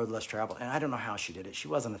 That road less traveled. And I don't know how she did it. She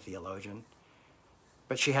wasn't a theologian.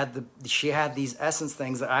 But she had these essence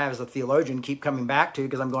things that I, as a theologian, keep coming back to,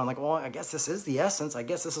 because I'm going like, well, I guess this is the essence. I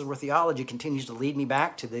guess this is where theology continues to lead me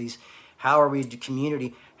back to these. How are we a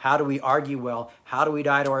community? How do we argue well? How do we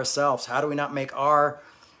die to ourselves? How do we not make our,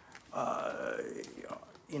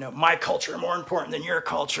 my culture more important than your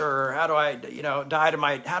culture? Or how do I,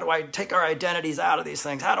 how do I take our identities out of these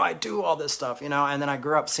things? How do I do all this stuff? And then I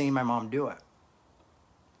grew up seeing my mom do it.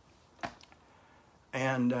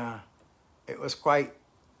 And it was quite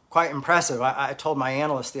impressive. I told my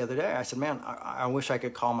analyst the other day, I said, man, I wish I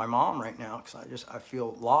could call my mom right now, because I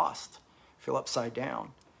feel lost, feel upside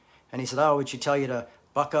down. And he said, oh, would she tell you to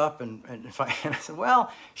buck up and fight? And I said, well,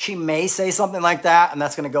 she may say something like that, and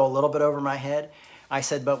that's going to go a little bit over my head. I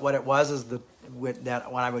said, but what it was is that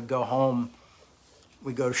when I would go home,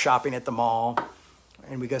 we'd go shopping at the mall,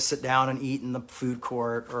 and we'd go sit down and eat in the food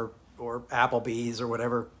court or Applebee's or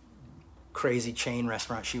whatever crazy chain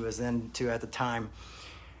restaurant she was into at the time.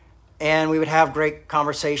 And we would have great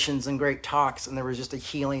conversations and great talks, and there was just a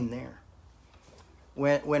healing there.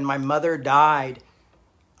 When my mother died,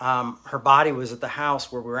 her body was at the house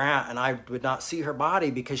where we're at, and I would not see her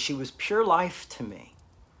body because she was pure life to me.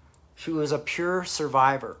 She was a pure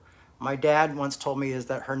survivor. My dad once told me is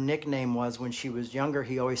that her nickname was, when she was younger,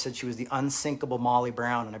 he always said she was the unsinkable Molly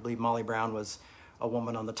Brown, and I believe Molly Brown was a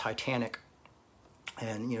woman on the Titanic.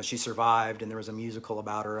 And, she survived, and there was a musical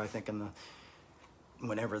about her, I think,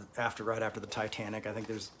 right after the Titanic.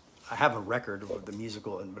 I have a record of the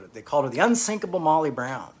musical, but they called her the unsinkable Molly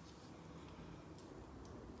Brown.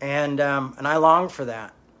 And I long for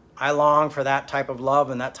that. I long for that type of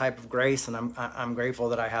love and that type of grace, and I'm grateful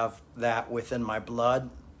that I have that within my blood,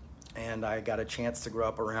 and I got a chance to grow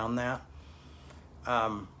up around that.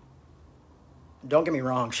 Don't get me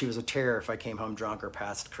wrong, she was a terror if I came home drunk or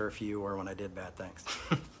past curfew or when I did bad things.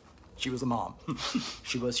 She was a mom.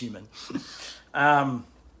 She was human.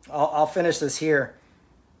 I'll finish this here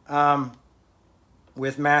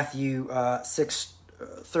with Matthew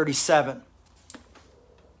 6:37.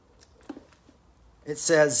 It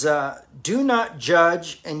says, do not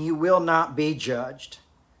judge, and you will not be judged.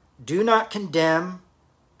 Do not condemn,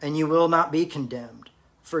 and you will not be condemned.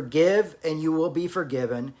 Forgive, and you will be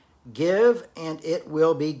forgiven. Give, and it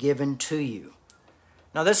will be given to you.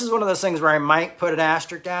 Now, this is one of those things where I might put an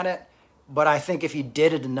asterisk at it, but I think if you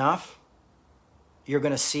did it enough, you're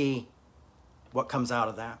going to see what comes out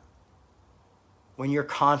of that. When you're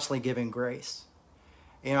constantly giving grace.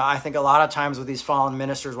 I think a lot of times with these fallen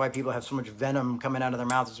ministers, why people have so much venom coming out of their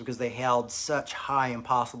mouths is because they held such high,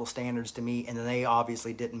 impossible standards to meet, and they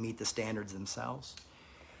obviously didn't meet the standards themselves.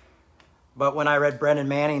 But when I read Brennan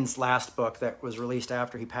Manning's last book that was released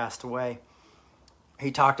after he passed away,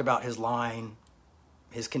 he talked about his lying,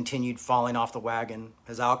 his continued falling off the wagon,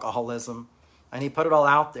 his alcoholism, and he put it all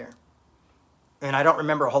out there. And I don't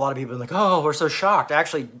remember a whole lot of people being like, oh, we're so shocked. I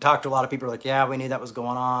actually talked to a lot of people who were like, yeah, we knew that was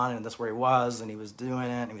going on, and that's where he was, and he was doing it,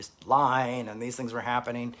 and he was lying, and these things were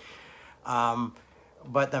happening.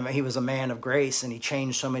 But he was a man of grace, and he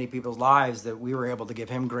changed so many people's lives that we were able to give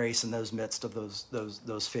him grace in those midst of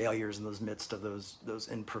those failures and those midst of those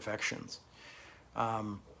imperfections.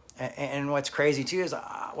 And what's crazy too is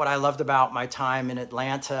what I loved about my time in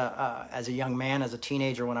Atlanta as a young man, as a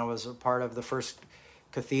teenager, when I was a part of the first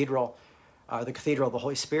cathedral, the Cathedral of the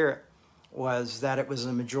Holy Spirit, was that it was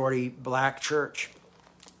a majority black church,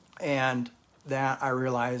 and that I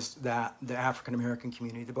realized that the African American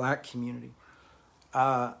community, the black community,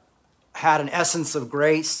 had an essence of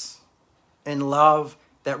grace and love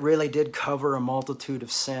that really did cover a multitude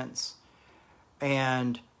of sins,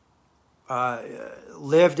 and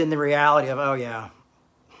lived in the reality of, oh yeah,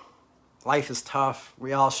 life is tough.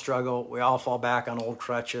 We all struggle. We all fall back on old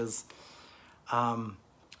crutches.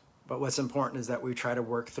 But what's important is that we try to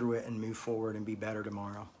work through it and move forward and be better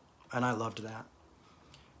tomorrow. And I loved that.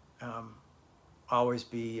 Always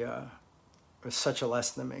it was such a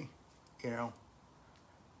lesson to me,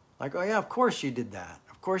 Like, oh yeah, of course you did that.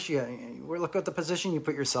 Of course look at the position you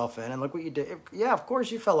put yourself in, and look what you did. Yeah, of course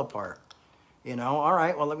you fell apart. All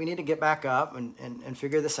right, well, we need to get back up and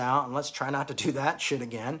figure this out, and let's try not to do that shit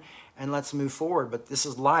again, and let's move forward. But this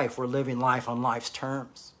is life. We're living life on life's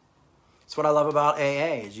terms. That's what I love about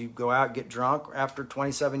AA, is you go out, get drunk after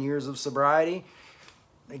 27 years of sobriety,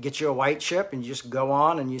 they get you a white chip, and you just go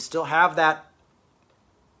on, and you still have that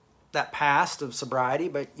past of sobriety,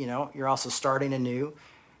 but, you're also starting anew.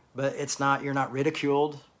 But you're not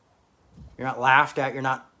ridiculed, you're not laughed at, you're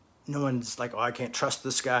not no one's like, oh, I can't trust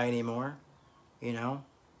this guy anymore. You know,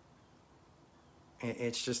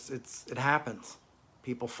 it's just, it happens.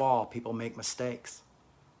 People fall, people make mistakes.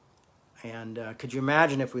 And could you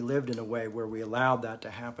imagine if we lived in a way where we allowed that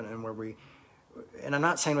to happen, and and I'm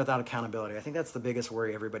not saying without accountability. I think that's the biggest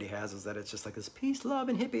worry everybody has, is that it's just like this peace, love,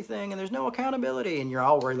 and hippie thing, and there's no accountability. And you're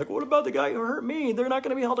all worried, like, what about the guy who hurt me? They're not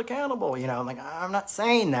going to be held accountable. You know, I'm like, I'm not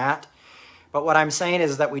saying that. But what I'm saying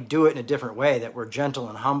is that we do it in a different way, that we're gentle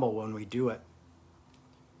and humble when we do it.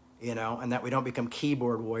 You know, and that we don't become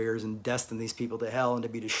keyboard warriors and destine these people to hell and to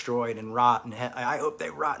be destroyed and rot in hell. I hope they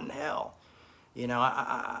rot in hell. You know,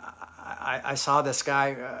 I saw this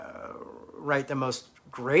guy write the most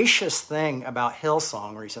gracious thing about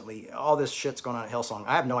Hillsong recently. All this shit's going on at Hillsong.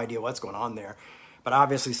 I have no idea what's going on there, but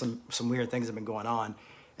obviously some weird things have been going on.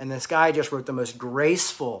 And this guy just wrote the most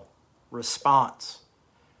graceful response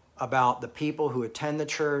about the people who attend the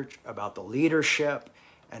church, about the leadership,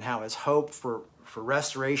 and how his hope for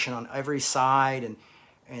restoration on every side,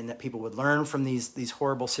 and that people would learn from these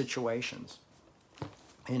horrible situations.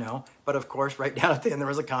 You know, but of course, right down at the end, there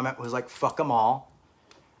was a comment that was like, fuck them all.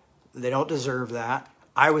 They don't deserve that.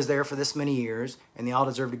 I was there for this many years, and they all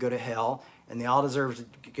deserve to go to hell, and they all deserve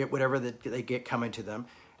to get whatever that they get coming to them.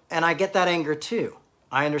 And I get that anger too.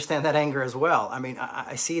 I understand that anger as well. I mean,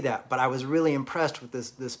 I see that, but I was really impressed with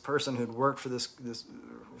this person who'd worked for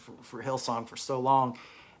for Hillsong for so long,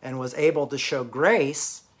 and was able to show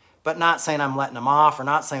grace, but not saying I'm letting them off, or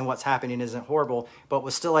not saying what's happening isn't horrible, but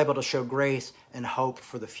was still able to show grace and hope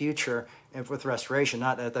for the future and with restoration.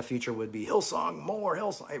 Not that the future would be Hillsong, more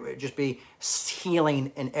Hillsong. It would just be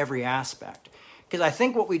healing in every aspect. Because I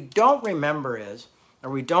think what we don't remember is,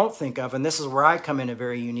 or we don't think of, and this is where I come in a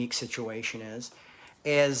very unique situation,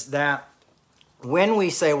 is that when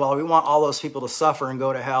we say, well, we want all those people to suffer and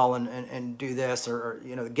go to hell and do this, or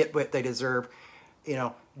you know, get what they deserve, you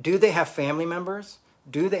know, do they have family members?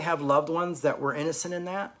 Do they have loved ones that were innocent in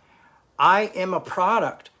that? I am a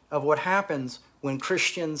product of what happens when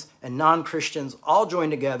Christians and non-Christians all join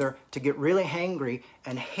together to get really hangry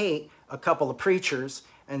and hate a couple of preachers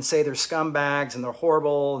and say they're scumbags and they're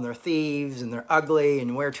horrible and they're thieves and they're ugly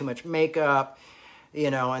and wear too much makeup, you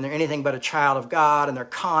know, and they're anything but a child of God, and they're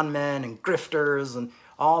con men and grifters and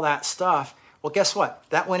all that stuff. Well, guess what?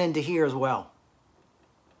 That went into here as well.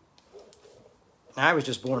 I was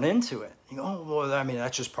just born into it. You go, oh, well, I mean,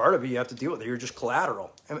 that's just part of it. You have to deal with it. You're just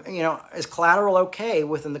collateral. And, you know, is collateral okay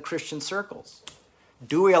within the Christian circles?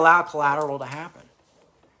 Do we allow collateral to happen?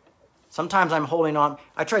 Sometimes I'm holding on.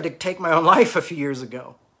 I tried to take my own life a few years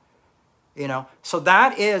ago. You know, so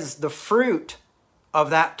that is the fruit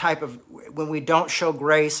of that type of, when we don't show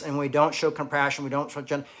grace and we don't show compassion, we don't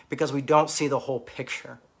show because we don't see the whole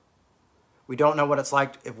picture. We don't know what it's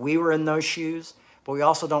like if we were in those shoes, but we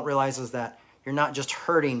also don't realize is that you're not just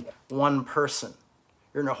hurting one person.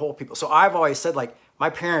 You're in a whole people. So I've always said, like,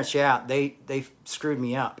 my parents, yeah, they screwed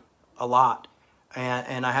me up a lot.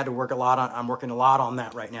 And I had to work a lot on, I'm working a lot on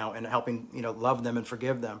that right now and helping, you know, love them and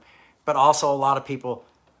forgive them. But also a lot of people,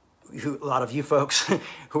 a lot of you folks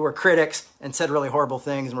who were critics and said really horrible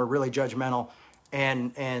things and were really judgmental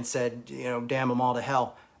and said, you know, damn them all to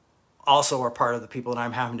hell, also are part of the people that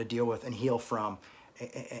I'm having to deal with and heal from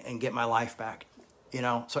and get my life back. You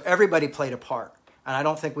know, so everybody played a part. And I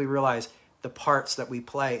don't think we realize the parts that we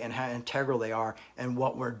play and how integral they are and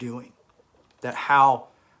what we're doing. That how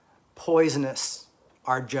poisonous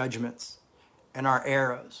our judgments and our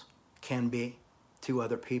arrows can be to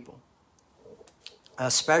other people.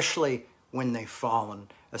 Especially when they've fallen,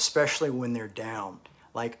 especially when they're down.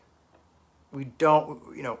 Like, we don't,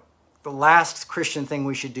 you know, the last Christian thing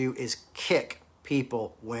we should do is kick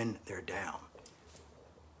people when they're down.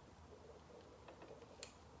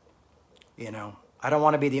 You know, I don't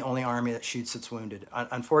want to be the only army that shoots its wounded.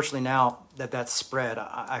 Unfortunately, now that that's spread,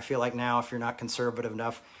 I feel like now if you're not conservative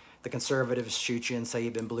enough, the conservatives shoot you and say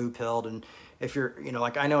you've been blue-pilled. And if you're, you know,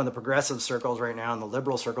 like I know in the progressive circles right now, in the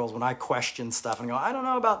liberal circles, when I question stuff and go, I don't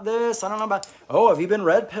know about this, I don't know about, oh, have you been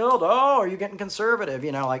red-pilled? Oh, are you getting conservative?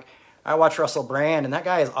 You know, like I watch Russell Brand, and that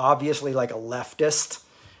guy is obviously like a leftist.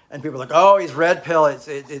 And people are like, oh, he's red pill.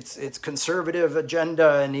 It's conservative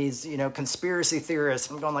agenda, and he's, you know, conspiracy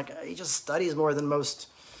theorist. I'm going like, he just studies more than most,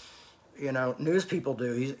 you know, news people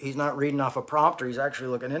do. He's not reading off a prompter. He's actually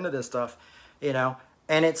looking into this stuff, you know.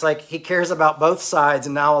 And it's like he cares about both sides.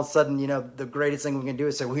 And now all of a sudden, you know, the greatest thing we can do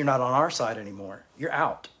is say, well, you're not on our side anymore. You're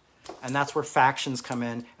out. And that's where factions come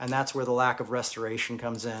in, and that's where the lack of restoration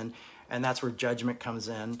comes in, and that's where judgment comes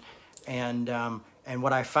in, and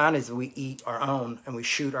what I found is that we eat our own and we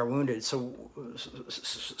shoot our wounded. So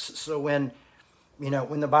when, you know,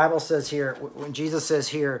 when the Bible says here, when Jesus says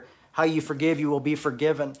here, how you forgive, you will be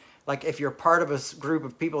forgiven. Like if you're part of a group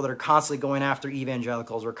of people that are constantly going after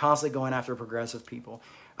evangelicals or constantly going after progressive people,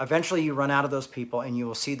 eventually you run out of those people and you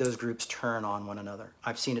will see those groups turn on one another.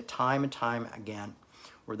 I've seen it time and time again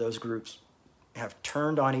where those groups have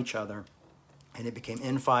turned on each other and it became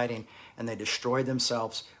infighting and they destroyed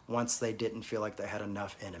themselves once they didn't feel like they had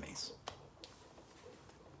enough enemies.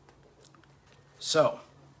 So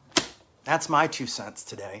that's my 2 cents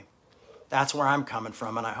today. That's where I'm coming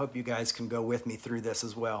from, and I hope you guys can go with me through this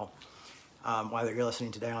as well. Whether you're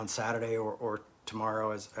listening today on Saturday or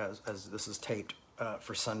tomorrow as this is taped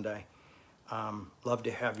for Sunday. Love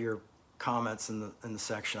to have your comments in the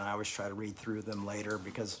section. I always try to read through them later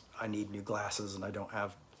because I need new glasses and I don't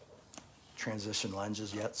have transition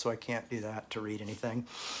lenses yet, so I can't do that to read anything.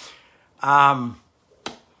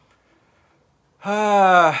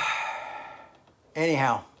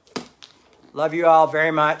 Anyhow, love you all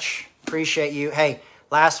very much. Appreciate you. Hey,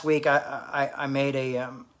 last week I made a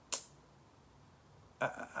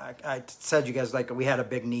I said you guys, like, we had a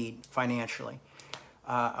big need financially.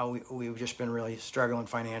 We've just been really struggling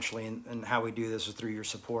financially, and how we do this is through your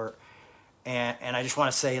support. And I just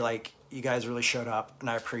want to say, like, you guys really showed up, and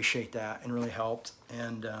I appreciate that, and really helped.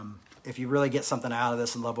 And if you really get something out of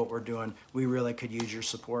this and love what we're doing, we really could use your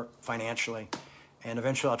support financially. And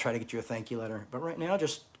eventually I'll try to get you a thank you letter. But right now,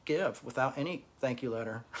 just give without any thank you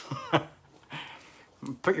letter.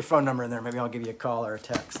 Put your phone number in there. Maybe I'll give you a call or a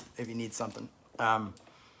text if you need something.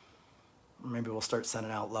 Maybe we'll start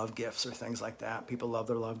sending out love gifts or things like that. People love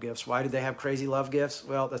their love gifts. Why do they have crazy love gifts?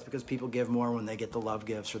 Well, that's because people give more when they get the love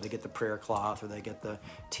gifts, or they get the prayer cloth, or they get the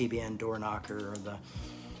TBN door knocker, or the,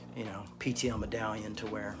 PTL medallion to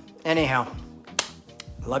wear. Anyhow,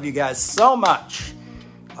 love you guys so much.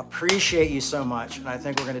 Appreciate you so much. And I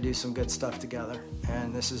think we're going to do some good stuff together.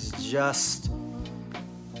 And this is just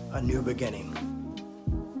a new beginning.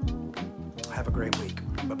 Have a great week.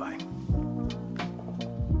 Bye-bye.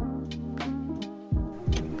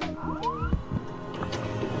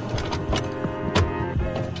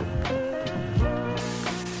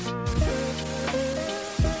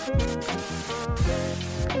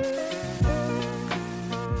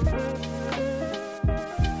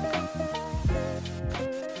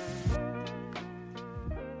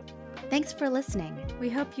 Thanks for listening. We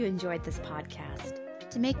hope you enjoyed this podcast.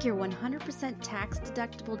 To make your 100%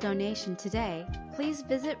 tax-deductible donation today, please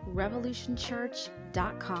visit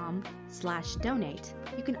revolutionchurch.com/donate.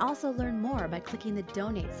 You can also learn more by clicking the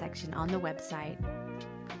donate section on the website.